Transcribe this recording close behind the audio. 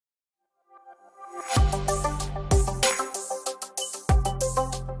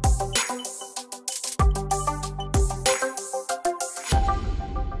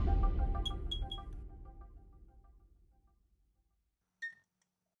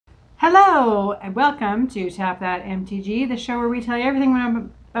Hello and welcome to Tap That MTG, the show where we tell you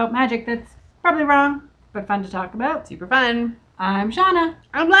everything about magic that's probably wrong, but fun to talk about. Super fun. I'm Shawna.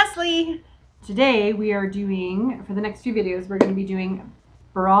 I'm Lesley. Today we are doing, for the next few videos, we're going to be doing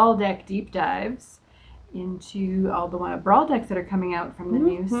Brawl Deck deep dives into all the Brawl decks that are coming out from the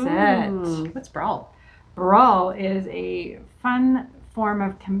new set. What's Brawl? Brawl is a fun form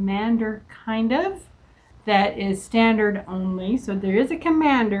of Commander, kind of, that is standard only. So there is a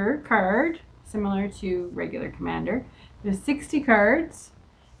Commander card, similar to regular Commander. There's 60 cards,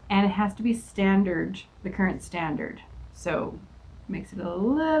 and it has to be standard, the current standard. So it makes it a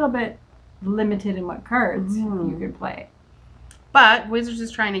little bit limited in what cards you could play. But Wizards is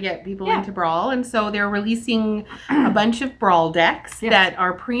trying to get people into Brawl, and so they're releasing a bunch of Brawl decks that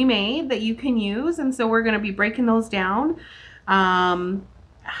are pre-made that you can use, and so we're going to be breaking those down.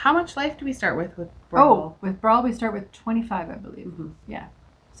 How much life do we start with Brawl? Oh, with Brawl we start with 25, I believe. Yeah.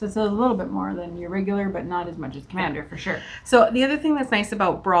 So it's a little bit more than your regular, but not as much as Commander, for sure. So the other thing that's nice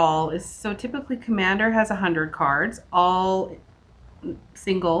about Brawl is, so typically Commander has 100 cards, all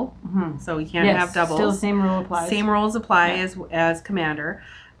single, so you can't have doubles. Still the same rule applies. Same rules apply as Commander.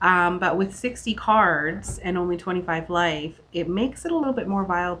 But with 60 cards and only 25 life, it makes it a little bit more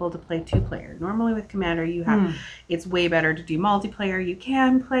viable to play two-player. Normally with Commander, you have it's way better to do multiplayer. You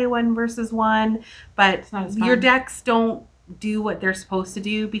can play 1 versus 1, but your decks don't do what they're supposed to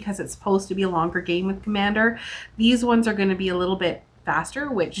do because it's supposed to be a longer game with Commander. These ones are going to be a little bit faster,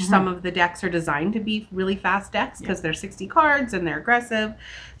 which some of the decks are designed to be really fast decks because they're 60 cards and they're aggressive.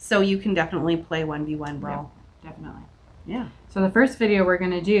 So you can definitely play 1v1 Brawl. Definitely. Yeah. So the first video we're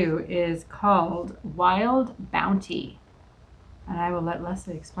going to do is called Wild Bounty. And I will let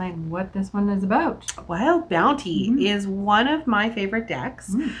Lesley explain what this one is about. Wild Bounty is one of my favorite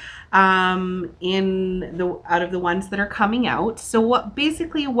decks out of the ones that are coming out. So what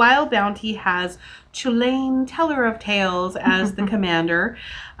basically Wild Bounty has Tulane, Teller of Tales, as the commander.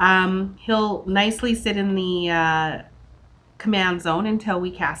 He'll nicely sit in the command zone until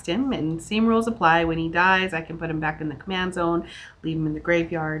we cast him, and same rules apply. When he dies, I can put him back in the command zone, leave him in the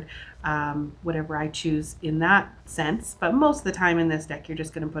graveyard, whatever I choose in that sense. But most of the time in this deck, you're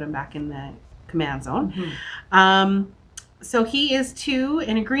just going to put him back in the command zone. So he is 2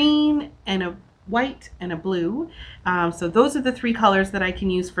 in a green and a white and a blue. So those are the 3 colors that I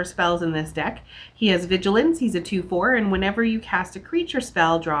can use for spells in this deck. He has Vigilance. He's a 2/4, and whenever you cast a creature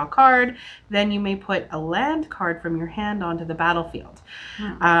spell, draw a card, then you may put a land card from your hand onto the battlefield.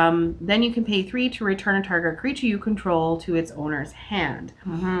 Then you can pay 3 to return a target creature you control to its owner's hand.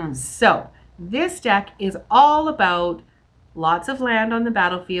 So this deck is all about lots of land on the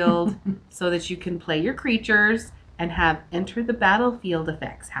battlefield so that you can play your creatures and have enter the battlefield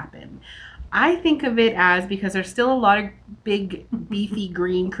effects happen. I think of it as, because there's still a lot of big, beefy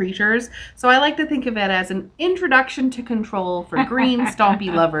green creatures, so I like to think of it as an introduction to control for green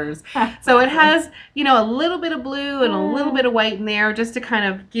stompy lovers. So it has, you know, a little bit of blue and a little bit of white in there just to kind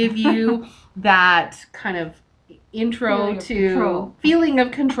of give you that kind of intro to feeling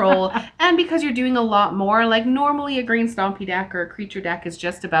of control. And because you're doing a lot more, like normally a green stompy deck or a creature deck is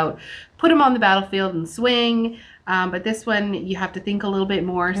just about put them on the battlefield and swing. But this one, you have to think a little bit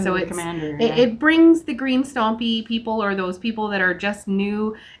more. So it brings the green stompy people, or those people that are just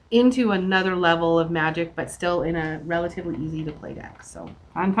new, into another level of Magic, but still in a relatively easy to play deck. So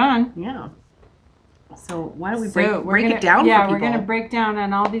fun. Yeah. So why don't we break it down for people? We're going to break down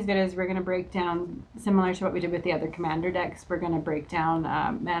on all these videos. We're going to break down, similar to what we did with the other Commander decks, we're going to break down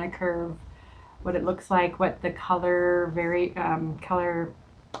mana curve, what it looks like, what the color color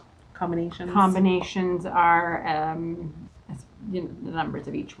combinations are, you know, the numbers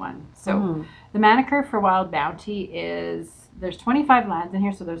of each one. So the mana curve for Wild Bounty is, there's 25 lands in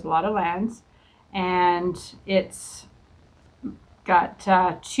here, so there's a lot of lands, and it's got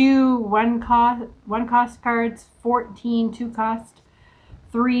 2 one cost cards, 14 2-cost,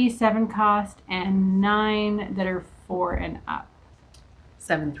 3 7-cost, and 9 that are 4 and up.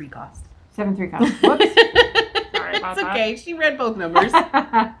 7 3-cost. 7 3-cost. Whoops. It's okay. She read both numbers.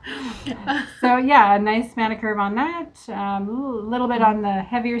 So yeah, a nice mana curve on that. A little bit on the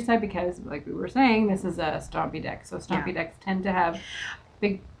heavier side because, like we were saying, this is a stompy deck. So stompy decks tend to have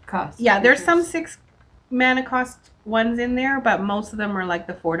big costs. Yeah, there's some 6 mana cost ones in there, but most of them are like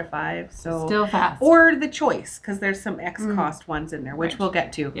the 4 to 5. So still fast. Or the choice, because there's some X cost ones in there, which we'll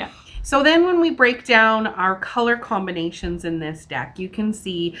get to. Yeah. So then when we break down our color combinations in this deck, you can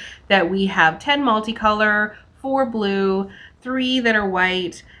see that we have 10 multicolor, 4 blue, 3 that are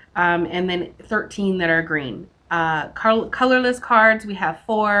white, and then 13 that are green. Colorless cards, we have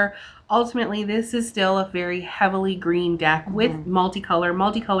 4. ultimately this is still a very heavily green deck with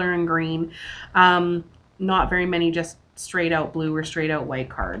multicolor and green. Not very many just straight out blue or straight out white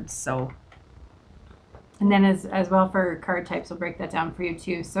cards. So, and then as well for card types, we'll break that down for you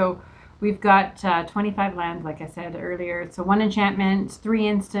too. So we've got 25 lands, like I said earlier. So 1 enchantment, 3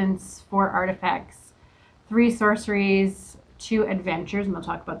 instants, 4 artifacts, 3 sorceries, 2 adventures, and we'll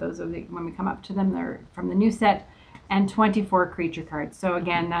talk about those when we come up to them. They're from the new set, and 24 creature cards. So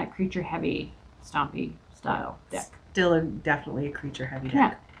again, that creature heavy, stompy style deck. Still definitely a creature heavy deck.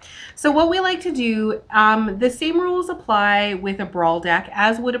 Yeah. So what we like to do, the same rules apply with a brawl deck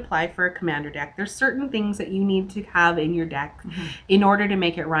as would apply for a commander deck. There's certain things that you need to have in your deck in order to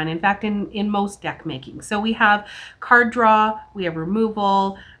make it run. In fact, in most deck making. So we have card draw, we have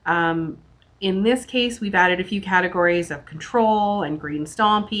removal. In this case, we've added a few categories of control and green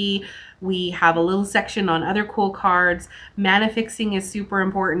stompy. We have a little section on other cool cards. Mana fixing is super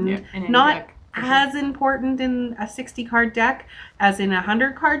important. Yeah, not as important in a 60 card deck as in a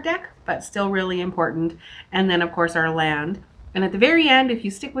 100 card deck, but still really important. And then of course our land. And at the very end, if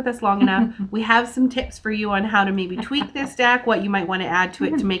you stick with us long enough, we have some tips for you on how to maybe tweak this deck, what you might want to add to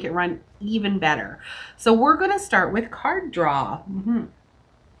it to make it run even better. So we're going to start with card draw.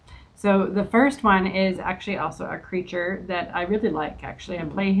 So the first one is actually also a creature that I really like, actually. I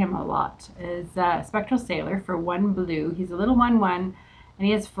play him a lot. Is Spectral Sailor for 1 blue. He's a little 1/1. And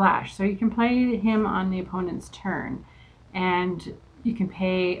he has flash, so you can play him on the opponent's turn, and you can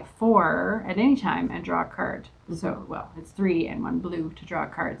pay 4 at any time and draw a card. So, well, it's 3 and 1 blue to draw a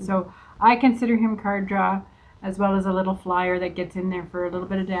card. So I consider him card draw, as well as a little flyer that gets in there for a little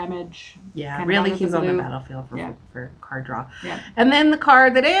bit of damage. Yeah, really he's on the battlefield for card draw. Yeah. And then the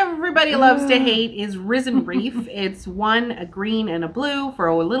card that everybody loves to hate is Risen Reef. It's 1, a green and a blue for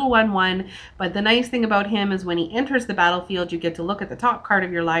a little 1/1. But the nice thing about him is when he enters the battlefield, you get to look at the top card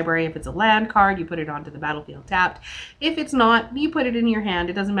of your library. If it's a land card, you put it onto the battlefield tapped. If it's not, you put it in your hand.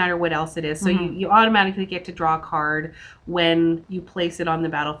 It doesn't matter what else it is. So you automatically get to draw a card when you place it on the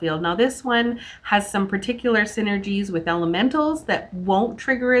battlefield. Now this one has some particular synergies with elementals that won't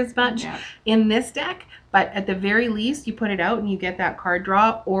trigger as much in this deck, but at the very least you put it out and you get that card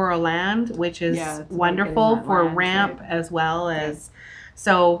draw or a land, which is wonderful for ramp as well as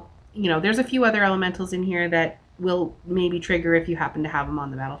so, you know, there's a few other elementals in here that will maybe trigger if you happen to have them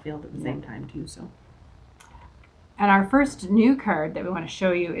on the battlefield at the same time too. So, and our first new card that we want to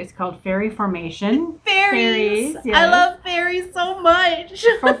show you is called Fairy Formation. Fairies! Yes. I love fairies so much.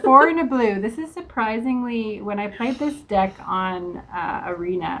 For 4 and a blue. This is surprisingly, when I played this deck on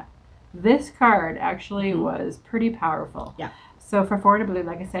Arena, this card actually was pretty powerful. Yeah. So for 4 and a blue,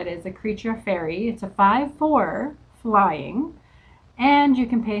 like I said, is a creature fairy. It's a 5/4 flying. And you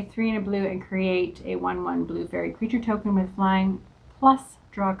can pay 3 and a blue and create a 1/1 blue fairy creature token with flying plus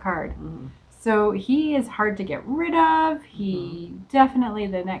draw a card. So he is hard to get rid of. He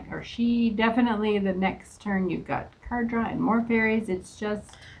definitely she definitely the next turn you've got card draw and more fairies. It's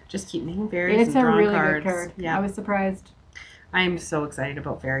just keep making fairies. It's and a really cards. Good card. Yeah, I was surprised. I'm so excited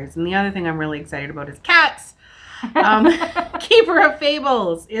about fairies, and the other thing I'm really excited about is cats. Keeper of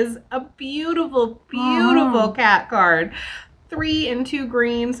Fables is a beautiful, beautiful cat card. 3 and 2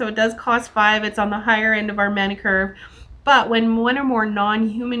 green, so it does cost 5. It's on the higher end of our mana curve. But when 1 or more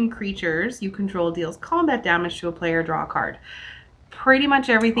non-human creatures you control deals combat damage to a player, draw a card. Pretty much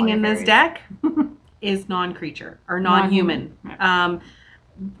everything in this deck is non-creature or non-human.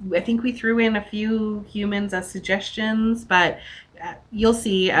 I think we threw in a few humans as suggestions, but you'll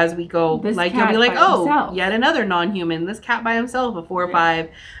see as we go, like you'll be like, oh, yet another non-human. This cat by himself, a 4 or 5.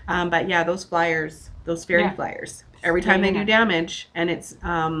 But yeah, those flyers, those fairy flyers, every time they do damage, and it's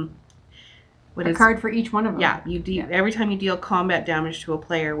a card for each one of them. Yeah, every time you deal combat damage to a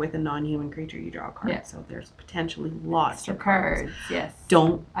player with a non-human creature, you draw a card. Yeah. So there's potentially lots of cards. Yes.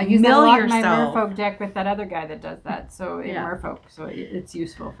 Don't I use that a lot in my Merfolk deck with that other guy that does that. So in Merfolk, so it's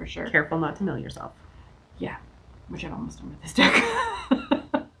useful for sure. Careful not to mill yourself. Yeah, which I've almost done with this deck.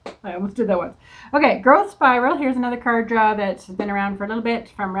 I almost did that once. Okay, Growth Spiral. Here's another card draw that's been around for a little bit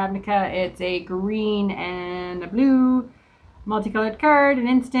from Ravnica. It's a green and a blue multicolored card, an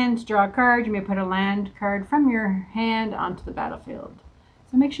instant, draw a card. You may put a land card from your hand onto the battlefield.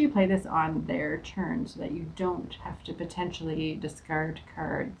 So make sure you play this on their turn so that you don't have to potentially discard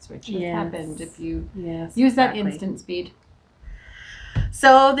cards, which has happened if you use that instant speed.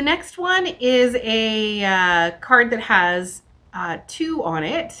 So the next one is a card that has 2 on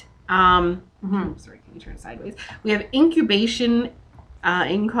it. Sorry, can you turn it sideways? We have Incubation.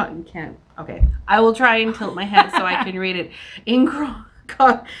 You can't. Okay, I will try and tilt my head so I can read it.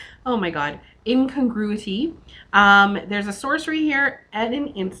 Oh my God, incongruity. There's a sorcery here and an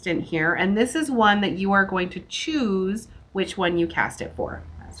instant here, and this is one that you are going to choose which one you cast it for.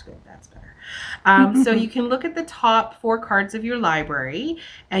 That's good. That's better. So you can look at the top 4 cards of your library,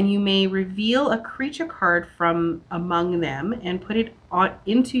 and you may reveal a creature card from among them and put it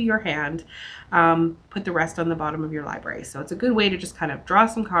into your hand. Put the rest on the bottom of your library. So it's a good way to just kind of draw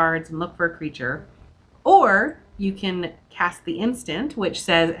some cards and look for a creature. Or you can cast the instant, which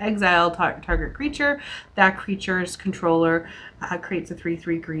says exile target creature. That creature's controller creates a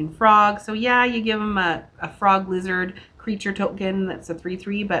 3/3 green frog. So yeah, you give them a frog lizard creature token that's a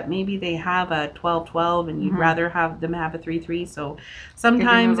 3/3, but maybe they have a 12/12 and you'd rather have them have a 3/3. So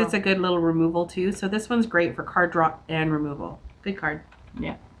sometimes it's a good little removal too. So this one's great for card draw and removal. Good card.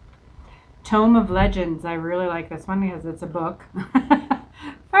 Yeah. Tome of Legends. I really like this one because it's a book.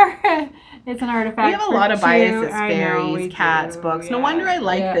 It's an artifact. We have a lot of biases, fairies, cats, books. No wonder I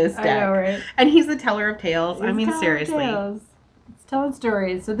like this deck. I know, right? And he's the teller of tales. I mean, seriously. It's telling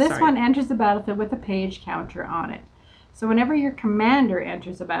stories. So this one enters the battlefield with a page counter on it. So whenever your commander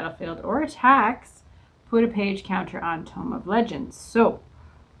enters the battlefield or attacks, put a page counter on Tome of Legends. So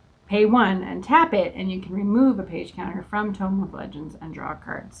pay 1 and tap it, and you can remove a page counter from Tome of Legends and draw a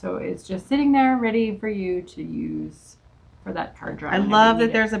card. So it's just sitting there ready for you to use for that card drawing. I love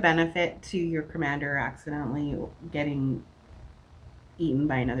that there's a benefit to your commander accidentally getting eaten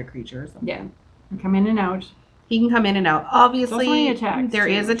by another creature or something. Yeah. And come in and out. He can come in and out. Obviously, there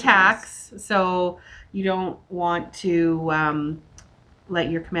is a tax, so you don't want to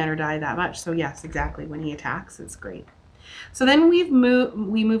let your commander die that much. So yes, exactly. When he attacks, it's great. So then we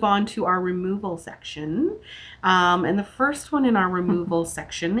move on to our removal section. And the first one in our removal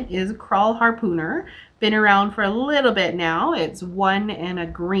section is Crawl Harpooner. Been around for a little bit now. It's 1 and a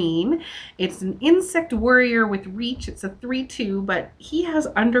green. It's an insect warrior with reach. It's a 3/2, but he has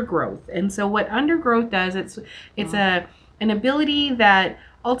undergrowth. And so what undergrowth does, it's an ability that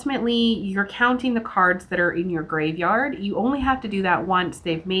ultimately you're counting the cards that are in your graveyard. You only have to do that once.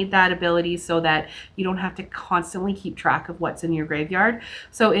 They've made that ability so that you don't have to constantly keep track of what's in your graveyard.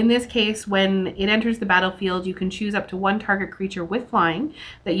 So in this case, when it enters the battlefield, you can choose up to 1 target creature with flying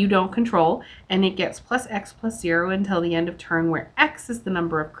that you don't control, and it gets +X/+0 until the end of turn, where X is the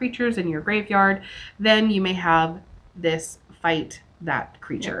number of creatures in your graveyard. Then you may have this fight that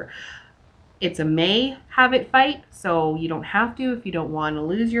creature. Yep. It's a may have it fight, so you don't have to if you don't want to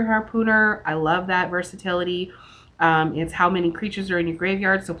lose your harpooner. I love that versatility. It's how many creatures are in your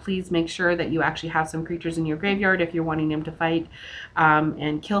graveyard, so please make sure that you actually have some creatures in your graveyard if you're wanting him to fight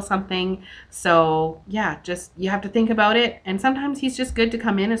and kill something. So yeah, just you have to think about it. And sometimes he's just good to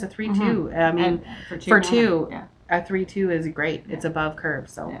come in as a 3/2. I mean, for two, a 3/2 is great. Yeah. It's above curve,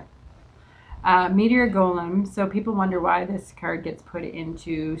 so. Yeah. Meteor Golem. So people wonder why this card gets put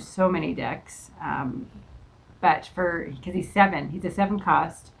into so many decks. But because he's 7. He's a 7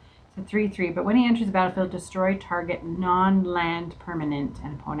 cost. It's a 3/3. But when he enters the battlefield, destroy target non-land permanent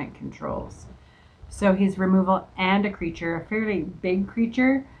and opponent controls. So he's removal and a creature, a fairly big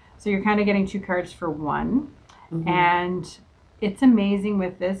creature. So you're kind of getting 2 cards for 1. And it's amazing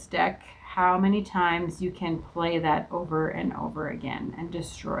with this deck how many times you can play that over and over again and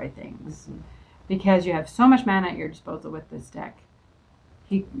destroy things. Because you have so much mana at your disposal with this deck.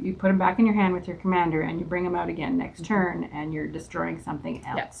 You put him back in your hand with your commander and you bring him out again next turn and you're destroying something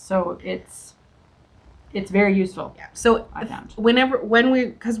else. Yep. So it's very useful. Yeah. So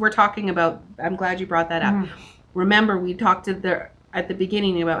because we're talking about, I'm glad you brought that up. Remember, we talked at the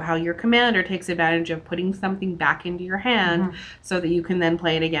beginning about how your commander takes advantage of putting something back into your hand so that you can then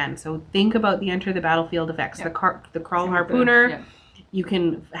play it again. So think about the enter the battlefield effects. Yep. The Crawl Harpooner, you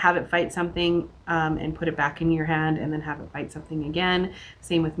can have it fight something and put it back in your hand and then have it fight something again.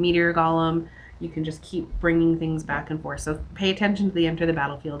 Same with Meteor Golem. You can just keep bringing things back and forth. So pay attention to the enter the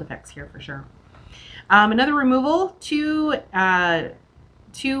battlefield effects here for sure. Another removal, 2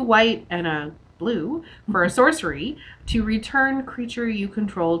 white and a blue for a sorcery to return creature you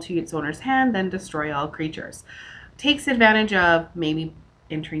control to its owner's hand, then destroy all creatures. Takes advantage of maybe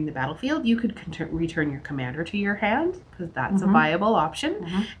entering the battlefield. You could return your commander to your hand because that's a viable option,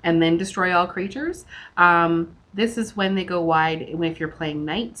 and then destroy all creatures. This is when they go wide. If you're playing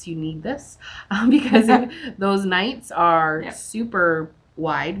knights, you need this because those knights are super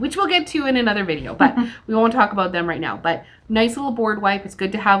wide, which we'll get to in another video, but we won't talk about them right now. But nice little board wipe. It's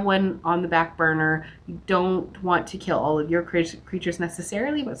good to have one on the back burner. You don't want to kill all of your creatures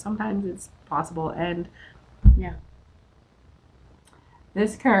necessarily, but sometimes it's possible. And yeah.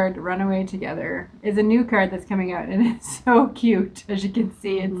 This card, Runaway Together, is a new card that's coming out, and it's so cute. As you can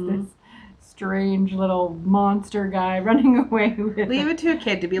see, it's this strange little monster guy running away with Leave it to a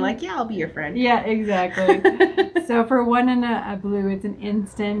kid to be like, yeah, I'll be your friend. Yeah, exactly. So for 1 and a blue, it's an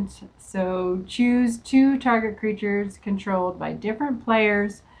instant. So choose 2 target creatures controlled by different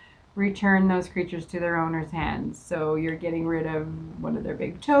players. Return those creatures to their owner's hands. So you're getting rid of one of their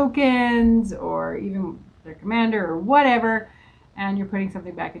big tokens or even their commander or whatever, and you're putting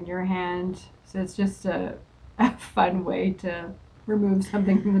something back in your hand. So it's just a fun way to remove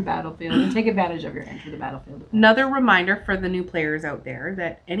something from the battlefield and take advantage of your enter the battlefield. Another reminder for the new players out there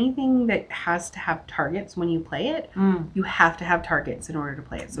that anything that has to have targets when you play it, you have to have targets in order to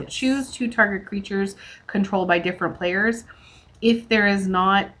play it. So choose 2 target creatures controlled by different players. If there is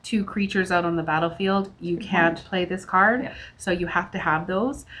not 2 creatures out on the battlefield, you can't play this card. Yeah. So you have to have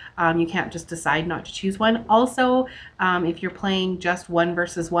those. You can't just decide not to choose one. Also, if you're playing just 1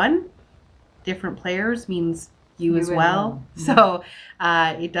 versus 1, different players means you as well. So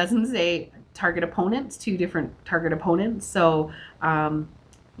it doesn't say target opponents, 2 different target opponents. So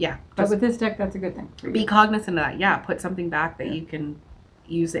yeah. But with this deck, that's a good thing. Be cognizant of that. Yeah, put something back that you can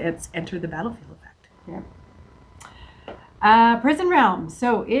use it enter the battlefield effect. Yeah. Prison Realm.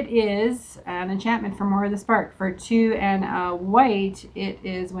 So it is an enchantment for More of the Spark. For 2 and a white, it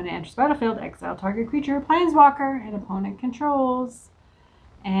is when it enters battlefield, exile target creature, planeswalker, and opponent controls.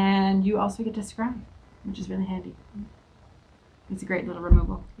 And you also get to scry, which is really handy. It's a great little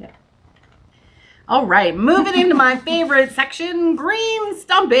removal. Yeah. All right, moving into my favorite section, Green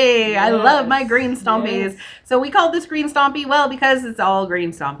Stompy. I love my Green Stompies. So we called this Green Stompy, well, because it's all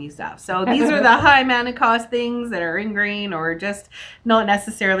Green Stompy stuff. So these are the high mana cost things that are in green or just not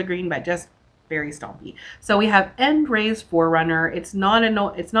necessarily green, but just very stompy. So we have End-Raze Forerunner. It's not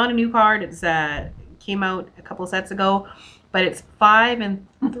a new card. It's came out a couple sets ago, but it's 5 and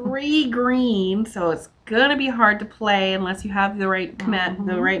 3 green, so it's gonna be hard to play unless you have the right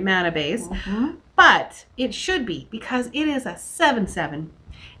the right mana base. But it should be, because it is a 7/7.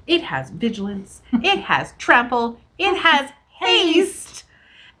 It has vigilance. It has trample. It has haste.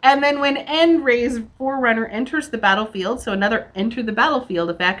 And then when End-Raze Forerunner enters the battlefield, so another enter the battlefield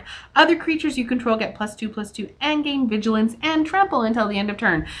effect, other creatures you control get +2/+2 and gain vigilance and trample until the end of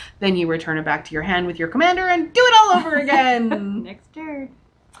turn. Then you return it back to your hand with your commander and do it all over again. Next turn.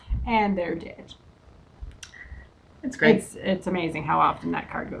 And they're dead. It's great. It's amazing how often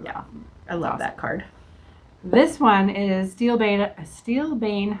that card goes off. I love that card. This one is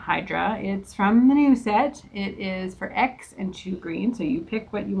Steelbane Hydra. It's from the new set. It is for X and 2 green, so you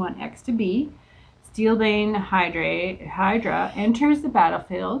pick what you want X to be. Steelbane Hydra enters the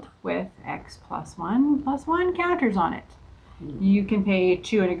battlefield with X +1/+1 counters on it. You can pay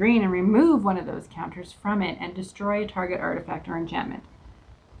 2 and a green and remove one of those counters from it and destroy a target artifact or enchantment.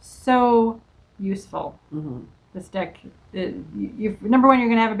 So useful. This deck, number 1, you're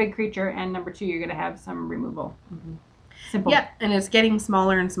going to have a big creature, and number 2, you're going to have some removal. Simple. Yeah, and it's getting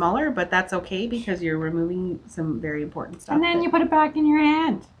smaller and smaller, but that's okay because you're removing some very important stuff. And then you put it back in your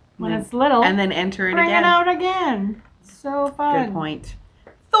hand when it's little. And then enter it bring again. it out again. So fun. Good point.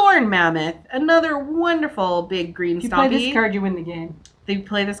 Thorn Mammoth, another wonderful big green If you stompy. play this card, you win the game. If you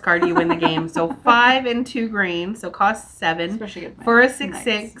play this card, you win the game. So 5 and 2 green, so costs 7 for a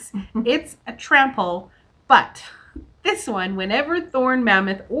 6/6. It's a trample. But this one, whenever Thorn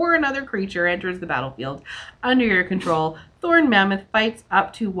Mammoth or another creature enters the battlefield under your control, Thorn Mammoth fights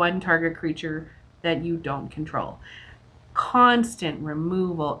up to 1 target creature that you don't control. Constant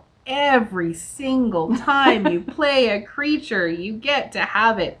removal. Every single time you play a creature, you get to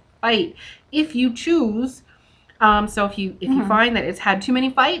have it fight if you choose. So if you find that it's had too many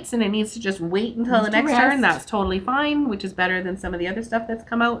fights and it needs to just wait until the next turn, that's totally fine, which is better than some of the other stuff that's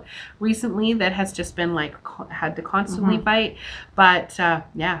come out recently that has just been like had to constantly fight. But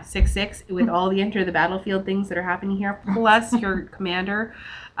yeah, 6/6 with all the enter the battlefield things that are happening here, plus your commander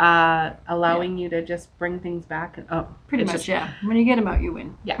allowing you to just bring things back. Pretty much, yeah. When you get them out, you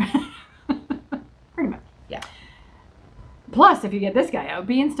win. Yeah. Pretty much. Yeah. Plus, if you get this guy out,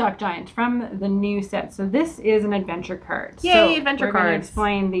 Beanstalk Giant from the new set. So this is an adventure card. Yay, adventure cards. We're going to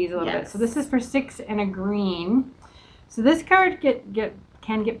explain these a little bit. So this is for 6 and a green. So this card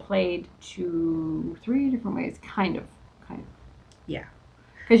can get played 3 different ways, kind of. Yeah.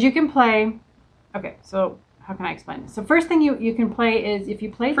 Because you can play. Okay, so how can I explain this? So first thing you can play is if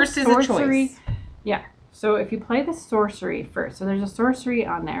you play the sorcery. Is a choice. Yeah. So if you play the sorcery first, so there's a sorcery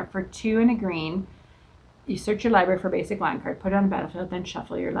on there for 2 and a green. You search your library for a basic land card, put it on the battlefield, then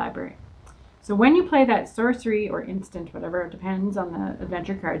shuffle your library. So when you play that sorcery or instant, whatever, it depends on the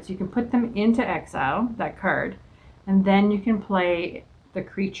adventure cards, you can put them into exile, that card, and then you can play the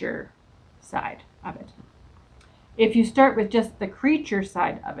creature side of it. If you start with just the creature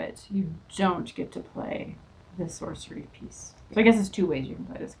side of it, you don't get to play the sorcery piece. So I guess it's 2 ways you can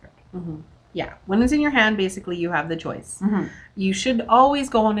play this card. Mm-hmm. Yeah. When it's in your hand, basically you have the choice. Mm-hmm. You should always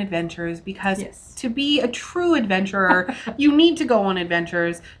go on adventures because to be a true adventurer, you need to go on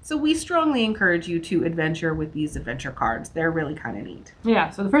adventures. So we strongly encourage you to adventure with these adventure cards. They're really kind of neat.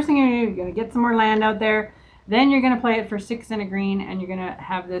 Yeah. So the first thing you're going to get some more land out there. Then you're going to play it for 6 and a green, and you're going to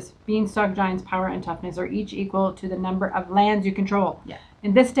have this Beanstalk Giant's power and toughness are each equal to the number of lands you control. Yeah.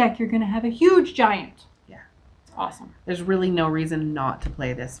 In this deck, you're going to have a huge giant. Yeah. It's awesome. There's really no reason not to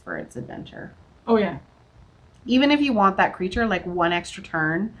play this for its adventure. Oh, yeah. Even if you want that creature, like 1 extra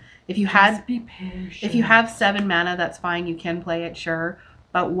turn, if you Just be patient. if you have 7 mana, that's fine. You can play it, sure.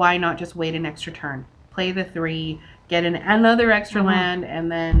 But why not just wait an extra turn? Play the 3, get another extra land,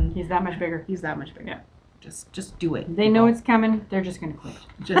 and then... He's that much bigger. He's that much bigger. Yeah. Just do it. They know it's coming. They're just going to quit.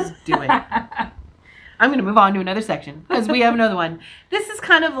 Just do it. I'm going to move on to another section because we have another one. This is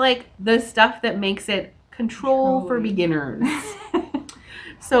kind of like the stuff that makes it control for beginners.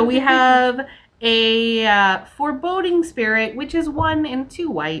 So we have a Foreboding Spirit, which is 1 and 2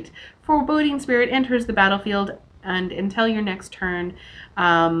 white. Foreboding Spirit enters the battlefield and until your next turn...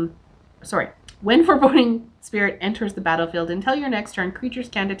 When Foreboding Spirit enters the battlefield, until your next turn, creatures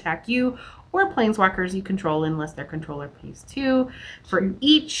can't attack you or planeswalkers you control unless their controller pays 2 for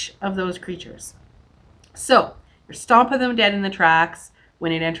each of those creatures. So, you're stomping them dead in the tracks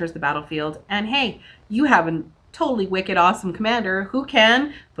when it enters the battlefield. And hey, you have a totally wicked awesome commander who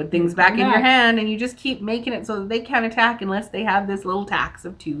can put things back in your hand, and you just keep making it so that they can't attack unless they have this little tax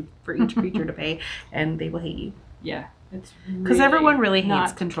of 2 for each creature to pay, and they will hate you. Yeah. Because everyone really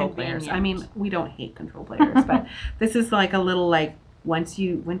hates control players. I mean, we don't hate control players, but this is like a little like once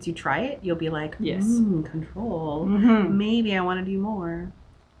you try it, you'll be like, control. Mm-hmm. Maybe I want to do more.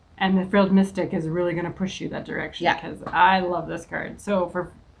 And the Frilled Mystic is really going to push you that direction. Yeah. Because I love this card. So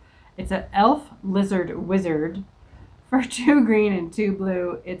it's an Elf Lizard Wizard for 2 green and 2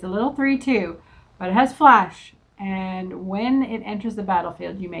 blue. It's a little 3/2, but it has flash. And when it enters the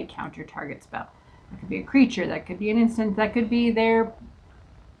battlefield, you may counter target spell. That could be a creature. That could be an instant. That could be their,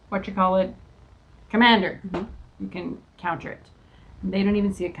 commander. Mm-hmm. You can counter it. And they don't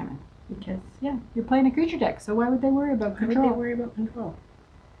even see it coming. Because, you're playing a creature deck. So why would they worry about control? Why would they worry about control?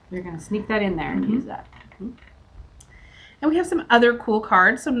 You're going to sneak that in there and use that. Mm-hmm. And we have some other cool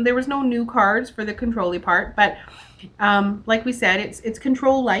cards. There was no new cards for the control-y part. But like we said, it's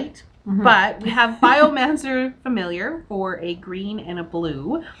control light. Mm-hmm. But we have Biomancer Familiar for a green and a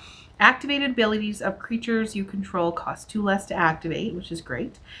blue. Activated abilities of creatures you control cost 2 less to activate, which is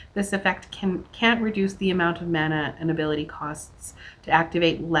great. This effect can't reduce the amount of mana an ability costs to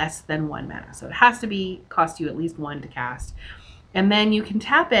activate less than 1 mana. So it has to cost you at least 1 to cast. And then you can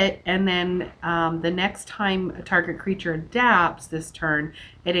tap it, and then the next time a target creature adapts this turn,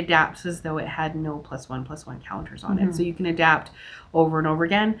 it adapts as though it had no +1/+1 counters on it. So you can adapt over and over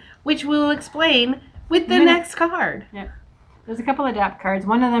again, which we'll explain with the next card. Yeah. There's a couple of adapt cards.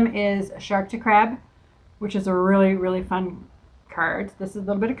 One of them is Shark to Crab, which is a really, really fun card. This is a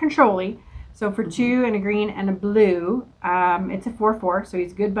little bit of control-y. So for 2 and a green and a blue, it's a 4/4, so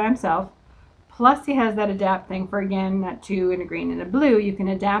he's good by himself. Plus he has that adapt thing for, again, that 2 and a green and a blue. You can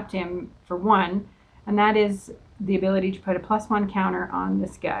adapt him for 1, and that is the ability to put a +1 counter on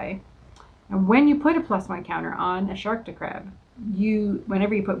this guy. And when you put a +1 counter on a Shark to Crab,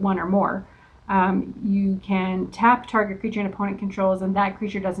 whenever you put 1 or more, you can tap target creature an opponent controls, and that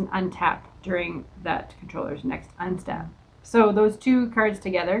creature doesn't untap during that controller's next unstap. So those 2 cards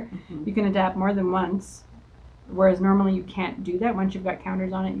together, you can adapt more than once, whereas normally you can't do that. Once you've got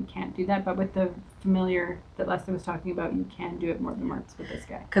counters on it, you can't do that. But with the familiar that Lesley was talking about, you can do it more than once with this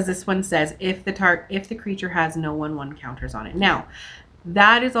guy. Because this one says if the creature has no 1/1 counters on it. Now,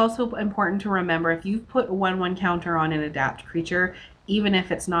 that is also important to remember. If you've put a 1/1 counter on an adapt creature, even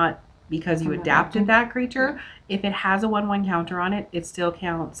if it's not because you adapted that creature, if it has a 1/1 counter on it, it still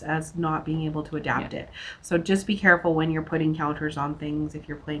counts as not being able to adapt it. So just be careful when you're putting counters on things if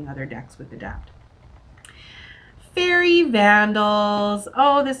you're playing other decks with adapt. Fairy Vandals.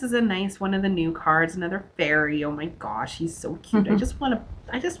 Oh, this is a nice one of the new cards. Another fairy. Oh my gosh, he's so cute. I just want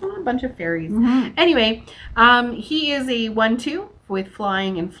a bunch of fairies. Anyway, he is a 1/2 with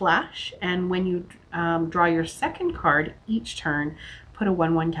flying and flash, and when you draw your second card each turn, put a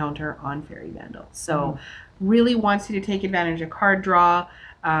 1/1 counter on Fairy Vandal. So really wants you to take advantage of card draw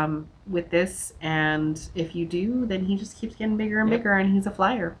with this, and if you do, then he just keeps getting bigger and bigger, and he's a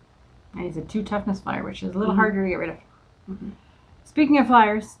flyer. And he's a 2 toughness flyer, which is a little harder to get rid of. Speaking of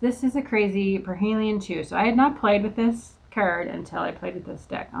flyers, this is a crazy Perhelion 2. So I had not played with this card until I played with this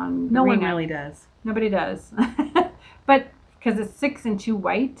deck on No one Arena. really does. Nobody does. But because it's 6 and 2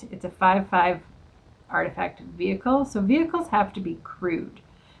 white, it's a 5/5 artifact vehicle. So vehicles have to be crewed.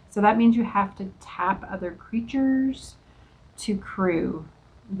 So that means you have to tap other creatures to crew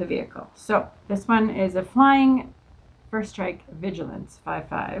the vehicle. So this one is a flying first strike vigilance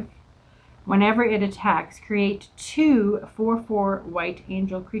 5/5. Whenever it attacks, create 2 4/4 white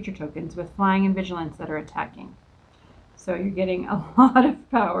angel creature tokens with flying and vigilance that are attacking. So you're getting a lot of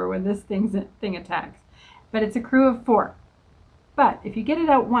power when this thing attacks. But it's a crew of 4. But if you get it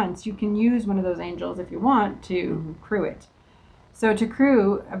out once, you can use one of those angels if you want to crew it. So to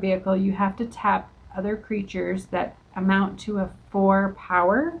crew a vehicle, you have to tap other creatures that amount to a 4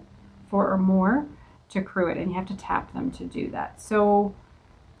 power, 4 or more, to crew it. And you have to tap them to do that. So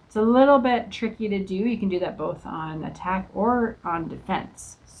it's a little bit tricky to do. You can do that both on attack or on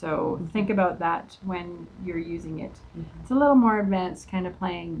defense. So think about that when you're using it. It's a little more advanced kind of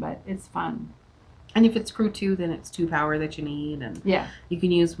playing, but it's fun. And if it's crew 2, then it's 2 power that you need, and you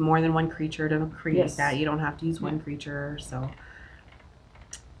can use more than one creature to create that. You don't have to use one creature. So,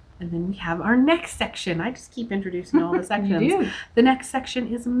 and then we have our next section. I just keep introducing all the sections. You do. The next section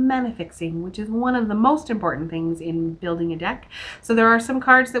is mana fixing, which is one of the most important things in building a deck. So there are some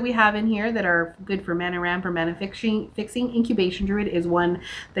cards that we have in here that are good for mana ramp or mana fixing. Incubation Druid is one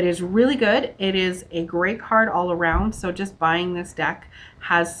that is really good. It is a great card all around. So just buying this deck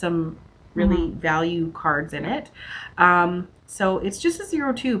has some really value cards in it. So it's just a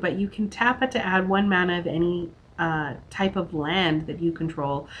 0/2, but you can tap it to add 1 mana of any type of land that you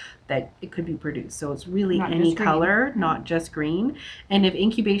control that it could be produced. So it's really not any color, not just green. And if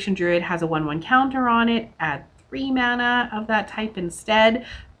Incubation Druid has a 1/1 counter on it, add 3 mana of that type instead.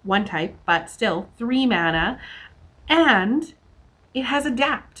 1 type, but still 3 mana. And it has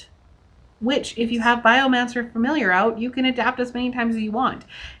Adapt, which if you have Biomancer Familiar out, you can adapt as many times as you want.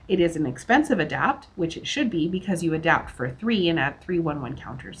 It is an expensive adapt, which it should be because you adapt for 3 and add 3 1/1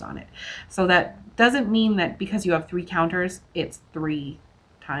 counters on it. So that doesn't mean that because you have 3 counters, it's 3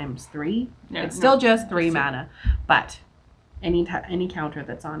 times 3. No, it's still just 3 mana, but any counter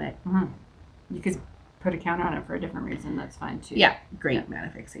that's on it. You could put a counter on it for a different reason. That's fine too. Yeah, great mana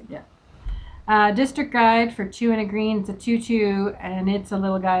fixing. Yeah. District Guide for 2 and a green. It's a 2/2, and it's a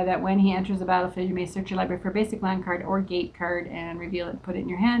little guy that when he enters the battlefield, you may search your library for a basic land card or gate card and reveal it, put it in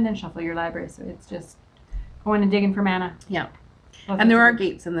your hand, and shuffle your library. So it's just going and digging for mana. Yeah. And there are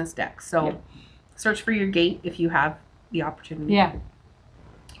gates in this deck. So search for your gate if you have the opportunity. Yeah.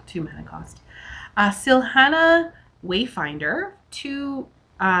 2 mana cost. Silhana Wayfinder, 2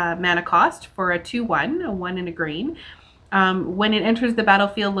 mana cost for a 2/1, a 1 and a green. When it enters the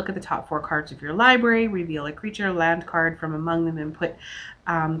battlefield, look at the top 4 cards of your library, reveal a creature land card from among them, and put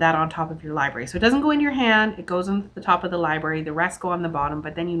that on top of your library. So it doesn't go in your hand, it goes on the top of the library, the rest go on the bottom,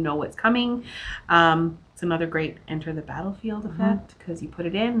 but then you know what's coming. It's another great enter the battlefield effect because you put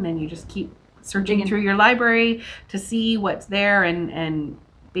it in and then you just keep searching through your library to see what's there and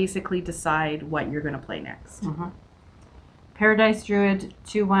basically decide what you're going to play next. Paradise Druid,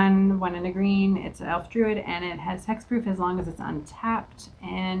 2/1, 1 and a green. It's an elf druid, and it has hexproof as long as it's untapped,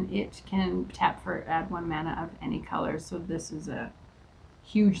 and it can tap for add 1 mana of any color. So this is a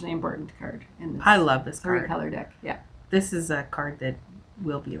hugely important card in this. I love this card. 3-color deck. Yeah. This is a card that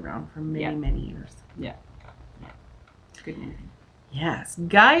will be around for many years. Yeah. Good name. Yes.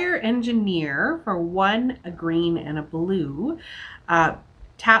 Gyre Engineer for 1, a green, and a blue.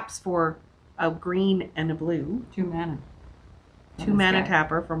 Taps for a green and a blue. 2 mana. 2 mana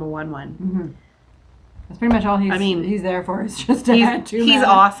tapper from a 1/1. That's pretty much all he's there for. Is just to add 2 mana. He's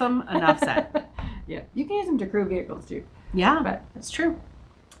awesome. Enough said. Yeah, you can use him to crew vehicles too. Yeah, but that's true.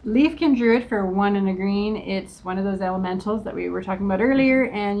 Leafkin Druid for 1 and a green. It's one of those elementals that we were talking about earlier,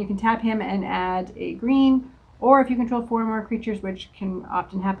 and you can tap him and add a green. Or if you control 4 more creatures, which can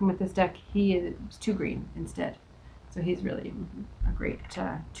often happen with this deck, he is 2 green instead. So he's really a great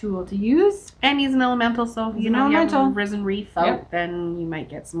tool to use. And he's an elemental, so you have a Risen Reef out, then you might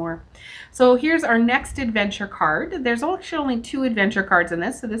get some more. So here's our next adventure card. There's actually only 2 adventure cards in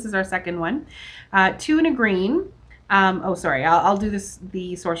this, so this is our second one. 2 and a green. I'll do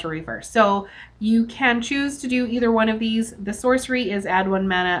the sorcery first. So you can choose to do either one of these. The sorcery is add 1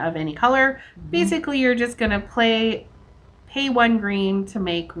 mana of any color. Basically, you're just going to pay 1 green to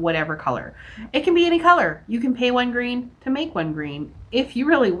make whatever color. It can be any color. You can pay 1 green to make 1 green if you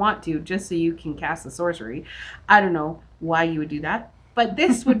really want to, just so you can cast the sorcery. I don't know why you would do that, but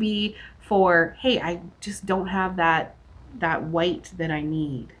this would be for, hey, I just don't have that white that I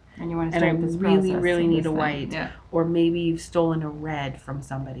need. And you want to start this really need a white. Yeah. Or maybe you've stolen a red from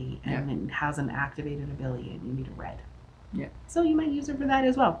somebody and it has an activated ability and you need a red. Yeah. So you might use it for that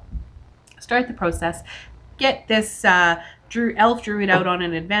as well. Start the process. get this elf druid out on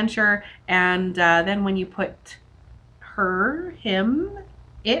an adventure, and then when you put her, him,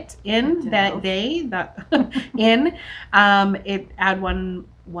 it in that they that in it add one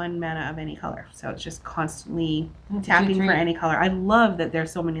mana of any color, so it's just constantly tapping for any color. I love that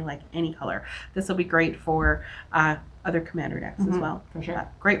there's so many like any color. This will be great for other commander decks as well. For sure.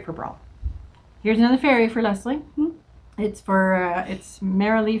 Great for Brawl. Here's another fairy for Lesley. It's for it's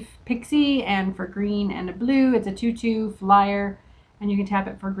Merrileaf Pixie, and for green and a blue. It's a 2/2 flyer, and you can tap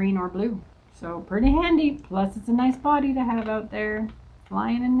it for green or blue. So pretty handy. Plus, it's a nice body to have out there,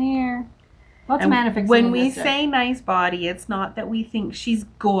 flying in the air. Lots of mana fixing. When we say nice body, it's not that we think she's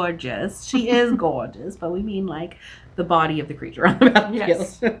gorgeous. She is gorgeous, but we mean like the body of the creature on the battlefield.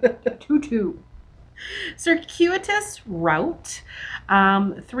 Yes. 2/2. Circuitous Route,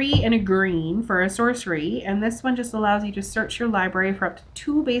 3 and a green for a sorcery, and this one just allows you to search your library for up to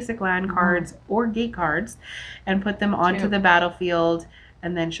 2 basic land cards or gate cards and put them onto the battlefield,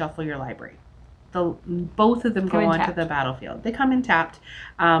 and then shuffle your library. Both of them go onto the battlefield. They come in tapped,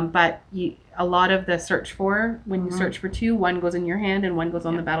 but a lot of the search for, when you search for 2, one goes in your hand and one goes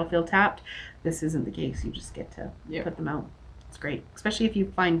on the battlefield tapped. This isn't the case. You just get to put them out. It's great, especially if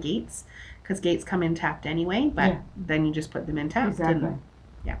you find gates, because gates come in tapped anyway, but then you just put them in tapped. Exactly.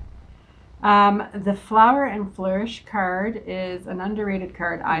 And, the Flower and Flourish card is an underrated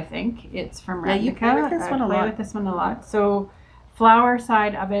card, I think. It's from Ravnica. You play with this one a lot. I play with this one a lot. So flower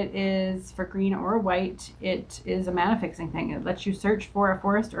side of it is for green or white. It is a mana fixing thing. It lets you search for a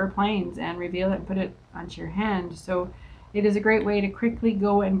forest or plains and reveal it and put it onto your hand. So it is a great way to quickly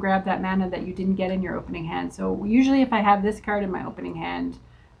go and grab that mana that you didn't get in your opening hand. So usually if I have this card in my opening hand,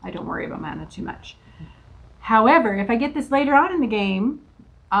 I don't worry about mana too much. However, if I get this later on in the game,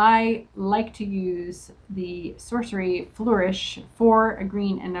 I like to use the sorcery Flourish for a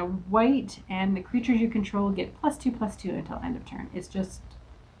green and a white, and the creatures you control get +2/+2 until end of turn. It's just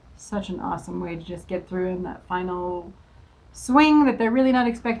such an awesome way to just get through in that final swing that they're really not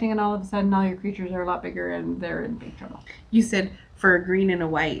expecting, and all of a sudden all your creatures are a lot bigger and they're in big trouble. You said for a green and a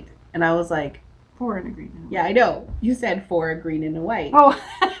white, and I was like, 4 and a green and a white. Yeah, I know. You said for a green and a white. Oh.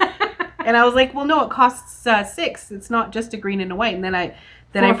 And I was like, well, no, it costs 6. It's not just a green and a white. And then I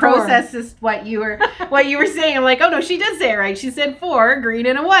Four. processed this, what you were saying. I'm like, oh no, she did say it right. She said 4 green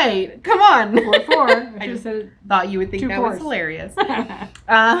and a white. Come on. 4/4. I just thought you would think that was hilarious.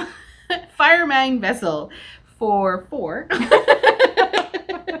 Firemine Vessel for 4.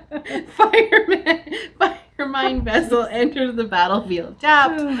 Firemine Vessel enters the battlefield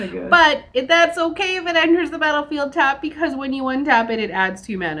tapped. Oh my God. But that's okay if it enters the battlefield tapped, because when you untap it, it adds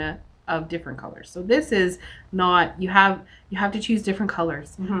 2 mana of different colors. So this is not, you have to choose different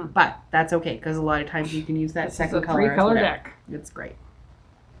colors, but that's okay, because a lot of times you can use that second color. 3-color deck. It's great.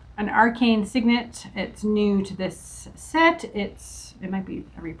 An Arcane Signet. It's new to this set. It might be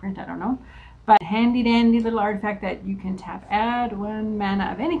a reprint, I don't know. But handy dandy little artifact that you can tap, add 1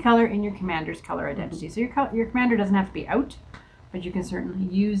 mana of any color in your commander's color identity. So your commander doesn't have to be out, but you can certainly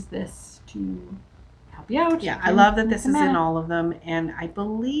use this to help you out. Yeah, I love that this is in all of them, and I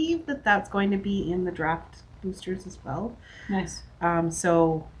believe that that's going to be in the draft boosters as well. Nice.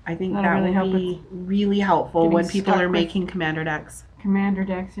 So I think that will be really helpful when people are making commander decks. Commander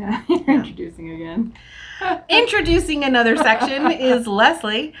decks, yeah. You're introducing again. Introducing another section is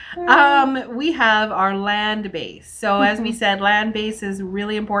Lesley. We have our land base. So as we said, land base is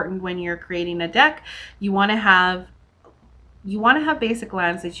really important when you're creating a deck. You want to have basic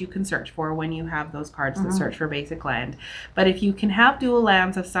lands that you can search for when you have those cards that search for basic land. But if you can have dual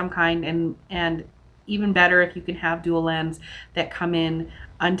lands of some kind, and even better if you can have dual lands that come in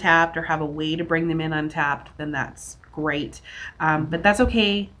untapped or have a way to bring them in untapped, then that's great. But that's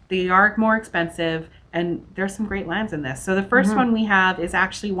okay. They are more expensive, and there's some great lands in this. So the first one we have is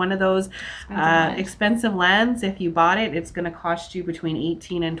actually one of those expensive lands. If you bought it, it's going to cost you between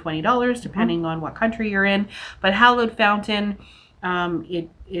 $18 and $20 depending on what country you're in. But Hallowed Fountain, it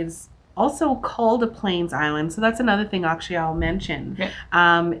is also called a Plains Island. So that's another thing actually I'll mention.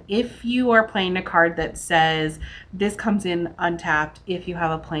 Okay. If you are playing a card that says this comes in untapped if you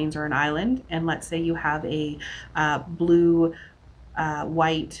have a plains or an island, and let's say you have a blue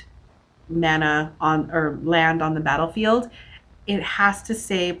white mana on or land on the battlefield, it has to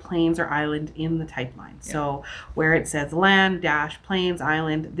say plains or island in the type line. Yeah. So where it says land dash plains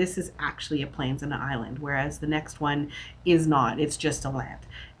island, this is actually a plains and an island, whereas the next one is not. It's just a land.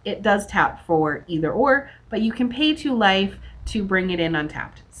 It does tap for either or, but you can pay 2 life to bring it in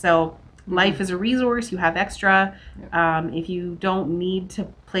untapped. So life is a resource. You have extra. If you don't need to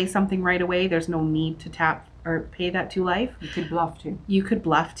play something right away, there's no need to tap or pay that 2 life. You could bluff too. You could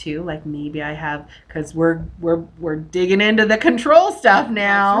bluff too, like maybe I have, because we're digging into the control stuff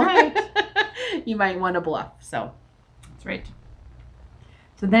now. That's right. You might want to bluff. So that's right.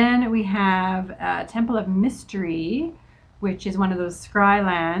 So then we have Temple of Mystery, which is one of those scry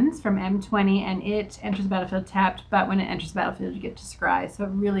lands from M20, and it enters the battlefield tapped, but when it enters the battlefield, you get to scry. So it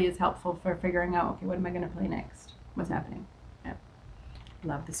really is helpful for figuring out, okay, what am I going to play next? What's happening? Yeah.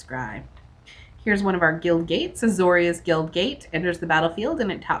 Love the scry. Here's one of our guild gates. Azoria's Guild Gate enters the battlefield,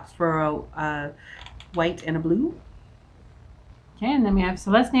 and it taps for a white and a blue. Okay, and then we have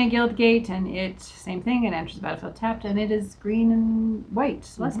Celestia Guild Gate, and it, same thing, it enters the battlefield tapped, and it is green and white.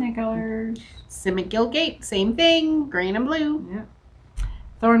 Celestia colors. Simic Guild Gate, same thing, green and blue. Yeah.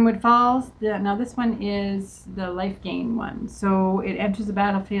 Thornwood Falls, now this one is the life gain one. So it enters the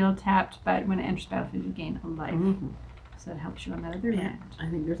battlefield tapped, but when it enters the battlefield, you gain a life. So that helps you on that other land. I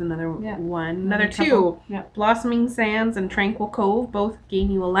think there's another one. Another 2. Yeah. Blossoming Sands and Tranquil Cove both gain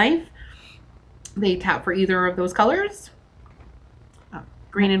you a life. They tap for either of those colors.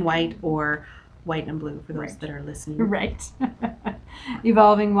 Green and white, or white and blue for those that are listening. Right.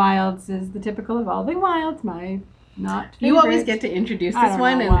 Evolving Wilds is the typical Evolving Wilds. You always get to introduce this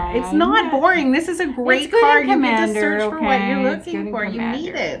one, and it's not boring. This is a great card. You get to search for what you're looking for. You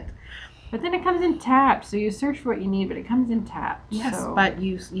need it. But then it comes in tapped, so you search for what you need, but it comes in tapped. Yes, so. but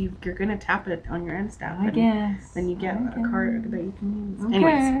you're going to tap it on your end step. I guess. Then you get a card that you can use. Okay.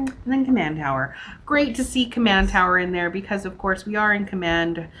 Anyways, and then Command Tower. Great to see Command Tower in there because, of course, we are in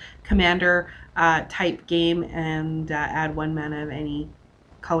Commander type game, and add 1 mana of any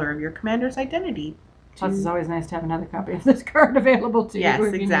color of your commander's identity. Plus, it's always nice to have another copy of this card available to you.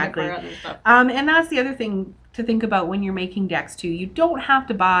 Yes, exactly. And that's the other thing to think about when you're making decks too. You don't have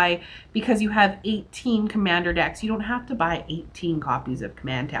to buy, because you have 18 commander decks, you don't have to buy 18 copies of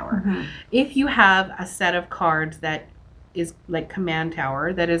Command Tower. If you have a set of cards that is like Command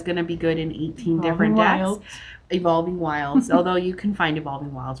Tower that is going to be good in 18 different decks, Evolving Wilds, although you can find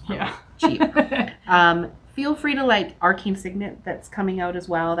Evolving Wilds for cheap. Feel free to like Arcane Signet that's coming out as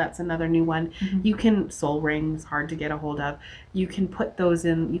well. That's another new one. You can, Soul Rings, hard to get a hold of. You can put those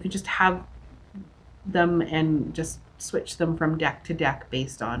in, you can just have them and just switch them from deck to deck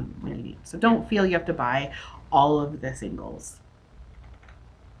based on what you need. So don't feel you have to buy all of the singles.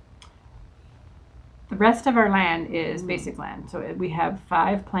 The rest of our land is basic land. So we have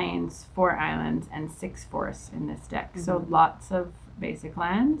 5 plains, 4 islands, and 6 forests in this deck. So lots of basic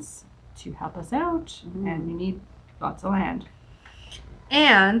lands to help us out, and you need lots of land.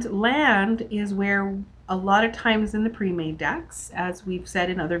 And land is where a lot of times in the pre-made decks, as we've said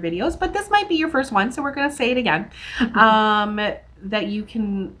in other videos, but this might be your first one, so we're going to say it again, that you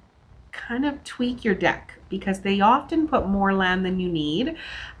can kind of tweak your deck because they often put more land than you need.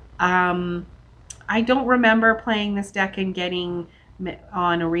 I don't remember playing this deck and getting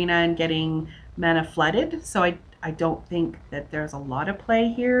on Arena and getting mana flooded, so I don't think that there's a lot of play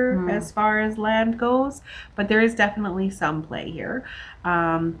here as far as land goes, but there is definitely some play here.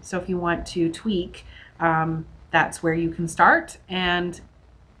 So if you want to tweak, that's where you can start, and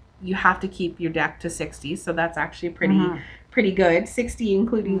you have to keep your deck to 60, so that's actually pretty good. 60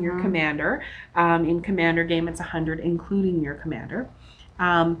 including your commander. In commander game it's 100 including your commander.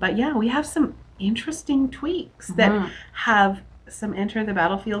 But yeah, we have some interesting tweaks that have some enter the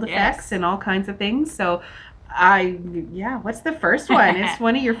battlefield effects and all kinds of things. So what's the first one? It's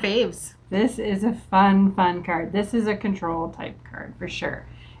one of your faves. This is a fun card. This is a control type card for sure.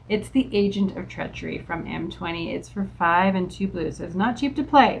 It's the Agent of Treachery from M20. It's for 5 and 2 blues, so it's not cheap to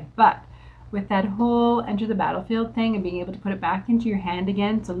play, but with that whole enter the battlefield thing and being able to put it back into your hand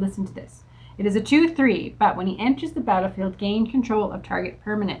again, so listen to this. It is a 2/3, but when he enters the battlefield, gain control of target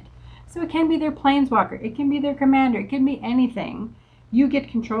permanent. So it can be their planeswalker, it can be their commander, it can be anything. You get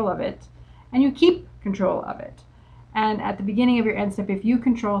control of it, and you keep control of it. And at the beginning of your end step, if you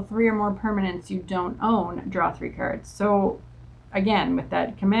control 3 or more permanents you don't own, draw 3 cards. So again, with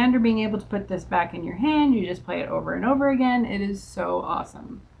that commander being able to put this back in your hand, you just play it over and over again. It is so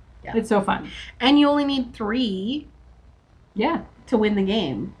awesome. Yeah. It's so fun. And you only need 3 to win the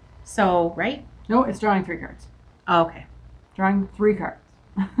game. So, right? No, it's drawing 3 cards. Oh, okay. Drawing 3 cards.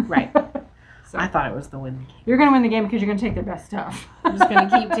 Right. So I thought it was the win the game. You're going to win the game because you're going to take their best stuff. You're just going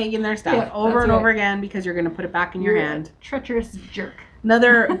to keep taking their stuff over and over again because you're going to put it back in your hand. Treacherous jerk.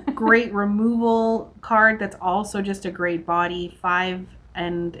 Another great removal card that's also just a great body. 5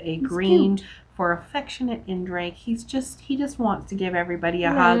 and a green for Affectionate Indrake. He just wants to give everybody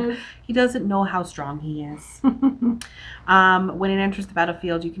a hug. He doesn't know how strong he is. When it enters the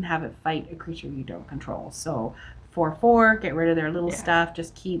battlefield, you can have it fight a creature you don't control. So 4/4, get rid of their little stuff,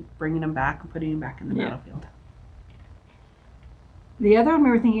 just keep bringing them back and putting them back in the battlefield. The other one we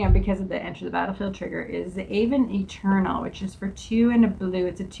were thinking of because of the enter the battlefield trigger is the Avon Eternal, which is for 2 and a blue.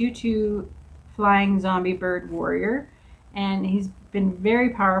 It's a 2/2 flying zombie bird warrior, and he's been very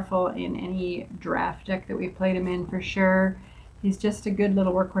powerful in any draft deck that we've played him in for sure. He's just a good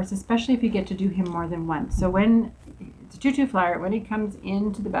little workhorse, especially if you get to do him more than once. So when it's a 2/2 flyer, when he comes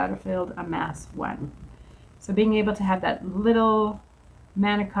into the battlefield, amass 1. So being able to have that little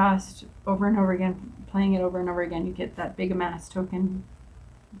mana cost over and over again, playing it over and over again, you get that big amass token.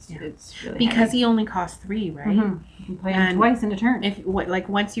 It's really because handy. he only costs 3, right? You can play him twice in a turn. If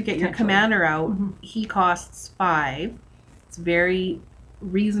once you get your commander out, he costs 5. It's very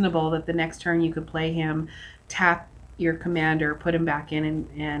reasonable that the next turn you could play him, tap your commander, put him back in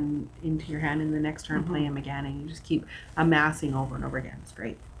and into your hand, and the next turn play him again, and you just keep amassing over and over again. It's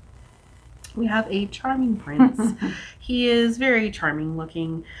great. We have a charming prince. He is very charming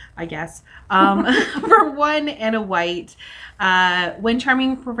looking, I guess. For 1 and a white. When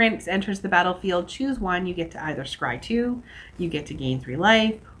Charming Prince enters the battlefield, choose 1. You get to either scry 2, you get to gain 3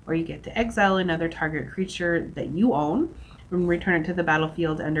 life, or you get to exile another target creature that you own and return it to the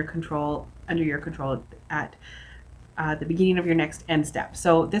battlefield under your control at the beginning of your next end step.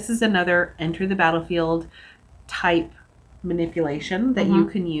 So this is another enter the battlefield type manipulation that you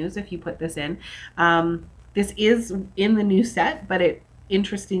can use if you put this in. This is in the new set, but it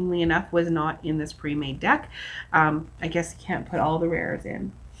interestingly enough was not in this pre-made deck. I guess you can't put all the rares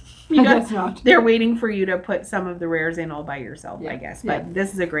in. They're waiting for you to put some of the rares in all by yourself, I guess. But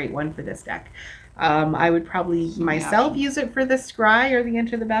this is a great one for this deck. I would probably myself use it for the scry or the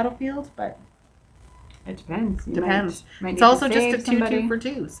enter the battlefield, but it depends. Depends. It's also just a 2/2 for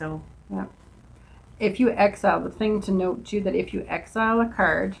 2, so yeah. If you exile, the thing to note too, that if you exile a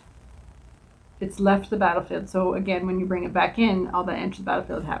card, it's left the battlefield. So again, when you bring it back in, all that enter the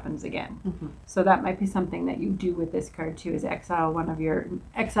battlefield happens again. So that might be something that you do with this card too, is exile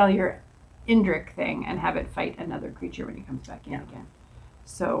your Indrik thing and have it fight another creature when he comes back in again.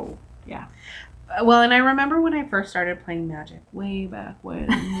 So yeah. Well, and I remember when I first started playing Magic, way back when,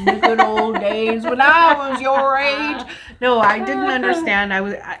 in the good old days when I was your age. No, I didn't understand.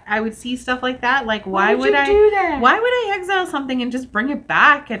 I would see stuff like that. Like, why would I do that? Why would I exile something and just bring it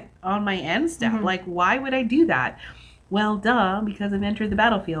back on my end step? Like, why would I do that? Well, duh, because I've entered the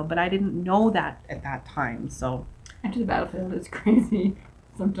battlefield, but I didn't know that at that time. So, enter the battlefield is crazy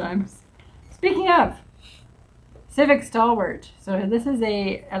sometimes. Speaking of. Civic Stalwart. So this is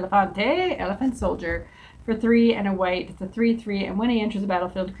a elephant soldier for 3 and a white. It's a 3/3, and when he enters the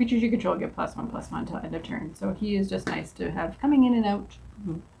battlefield, creatures you control get +1/+1 until end of turn. So he is just nice to have coming in and out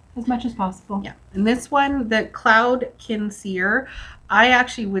as much as possible. Yeah, and this one, the Cloud Kinseer,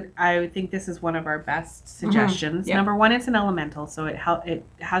 I would think this is one of our best suggestions. Number 1, it's an elemental, so it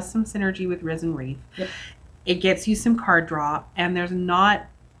has some synergy with Risen Reef. It gets you some card draw, and there's not,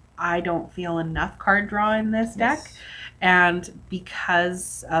 I don't feel, enough card draw in this deck. And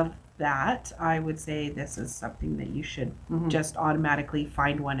because of that, I would say this is something that you should just automatically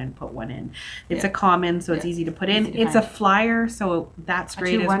find one and put one in. It's a common, so it's easy to put in. It's a flyer, so that's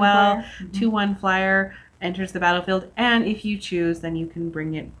great as well. 2/1 flyer enters the battlefield, and if you choose, then you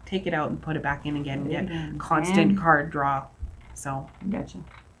can take it out and put it back in again and get constant card draw. So gotcha.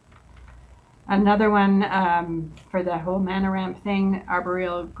 Another one for the whole mana ramp thing,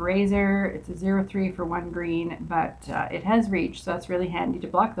 Arboreal Grazer. It's a 0/3 for 1 green, but it has reach, so that's really handy to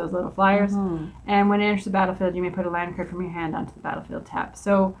block those little flyers. And when it enters the battlefield, you may put a land card from your hand onto the battlefield tap.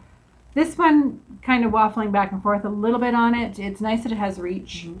 So this one, kind of waffling back and forth a little bit on it. It's nice that it has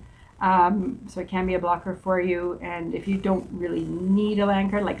reach, so it can be a blocker for you. And if you don't really need a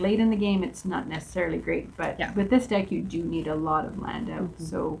land card, like late in the game, it's not necessarily great. But with this deck, you do need a lot of land out.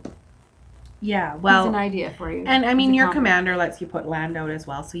 So yeah, well, it's an idea for you. And I mean, your commander lets you put land out as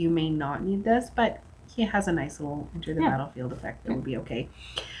well, so you may not need this, but he has a nice little enter the battlefield effect that would be okay.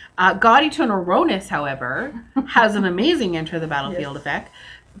 Gaudy Toneronis, however, has an amazing enter the battlefield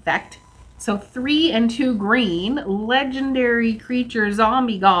effect. So 3 and 2 green, legendary creature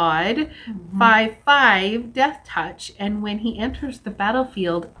zombie god, 5/5 death touch, and when he enters the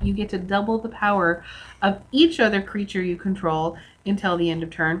battlefield, you get to double the power of each other creature you control until the end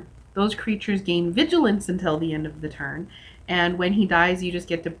of turn. Those creatures gain vigilance until the end of the turn, and when he dies, you just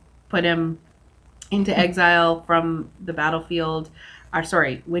get to put him into exile from the battlefield.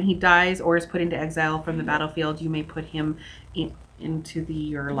 When he dies or is put into exile from the battlefield, you may put him into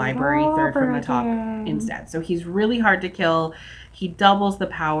your library third from the top instead. So he's really hard to kill. He doubles the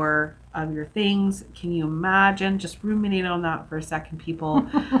power of your things. Can you imagine? Just ruminate on that for a second, people.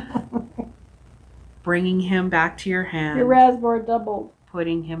 bringing him back to your hand. Your raspberry doubled.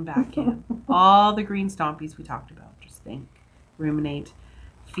 Putting him back in. All the green stompies we talked about. Just think, ruminate,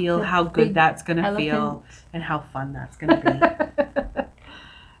 feel The how good big that's going to elephant. feel and how fun that's going to be.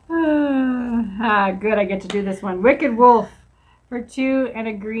 Good. I get to do this one. Wicked Wolf for 2 and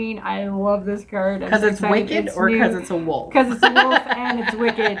a green. I love this card. Because it's wicked or because it's a wolf? Because it's a wolf and it's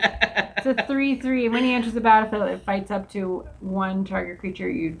wicked. It's a 3/3. And when he enters the battlefield, it fights up to 1 target creature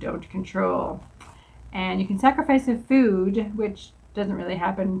you don't control. And you can sacrifice a food, which doesn't really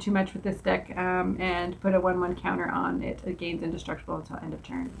happen too much with this deck, and put a 1/1 counter on it. It gains indestructible until end of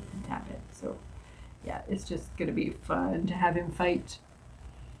turn and tap it. So, yeah, it's just going to be fun to have him fight.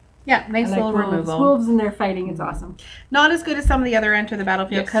 Yeah, nice little wolves. removal. Wolves and they're fighting. It's awesome. Not as good as some of the other enter the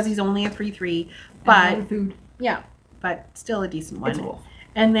battlefield because he's only a 3/3, but food. Yeah, but still a decent one. It's a wolf.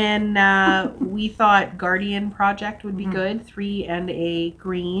 And then we thought Guardian Project would be good, 3 and a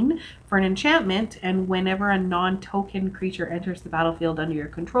green for an enchantment. And whenever a non-token creature enters the battlefield under your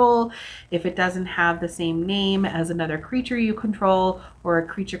control, if it doesn't have the same name as another creature you control or a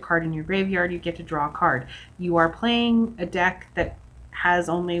creature card in your graveyard, you get to draw a card. You are playing a deck that has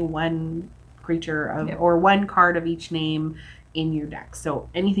only 1 creature of, or 1 card of each name in your deck. So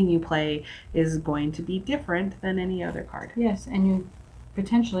anything you play is going to be different than any other card. Yes, and you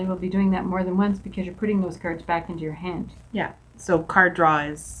potentially will be doing that more than once because you're putting those cards back into your hand. Yeah. So card draw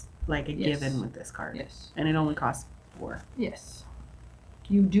is like a given with this card. Yes. And it only costs 4. Yes.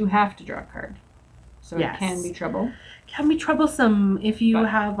 You do have to draw a card. So it can be trouble. Can be troublesome if you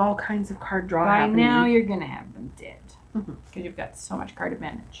have all kinds of card draw happening. By now you're going to have them dead. Because you've got so much card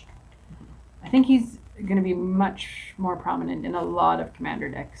advantage. I think he's going to be much more prominent in a lot of commander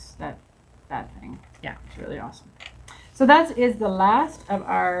decks. That thing. Yeah. It's really awesome. So that is the last of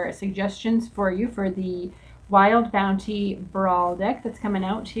our suggestions for you for the Wild Bounty Brawl deck that's coming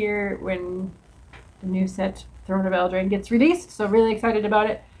out here when the new set Throne of Eldraine gets released. So really excited about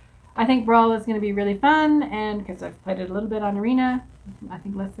it. I think Brawl is going to be really fun, and because I've played it a little bit on Arena, I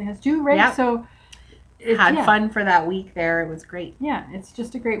think Lesley has too, right? Yep. So had fun for that week there. It was great. Yeah, it's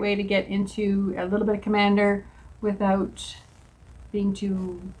just a great way to get into a little bit of Commander without being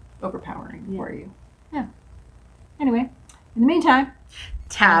too overpowering for you. Yeah. Anyway, in the meantime,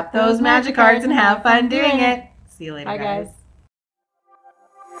 tap those magic cards and have fun doing it. See you later, Bye,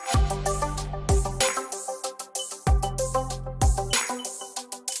 guys.